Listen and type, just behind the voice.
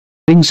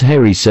Things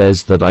Harry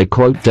says that I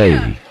quote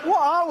daily.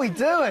 What are we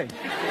doing?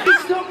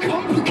 It's not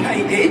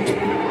complicated.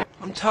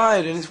 I'm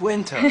tired and it's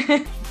winter.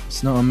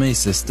 It's not on me,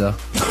 sister.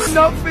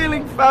 Not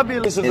feeling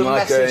fabulous. In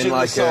like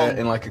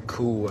a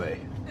cool way.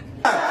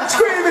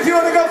 Scream if you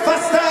want to go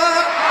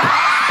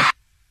faster.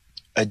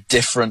 A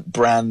different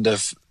brand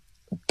of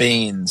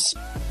beans.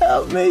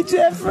 Help me,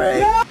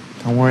 Jeffrey.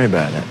 Don't worry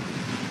about it.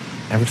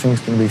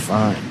 Everything's gonna be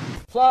fine.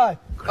 Fly.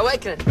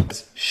 Awakening.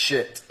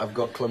 Shit, I've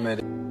got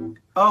chlamydia.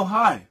 Oh,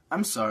 hi.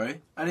 I'm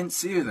sorry. I didn't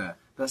see you there.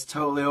 That's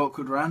totally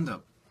awkward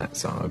random.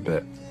 That's I'm a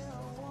bit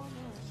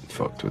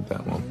fucked with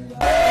that one.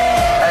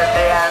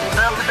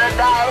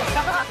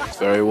 It's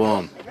very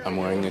warm. I'm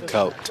wearing a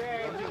coat.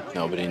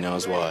 Nobody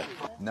knows why.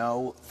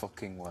 No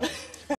fucking way.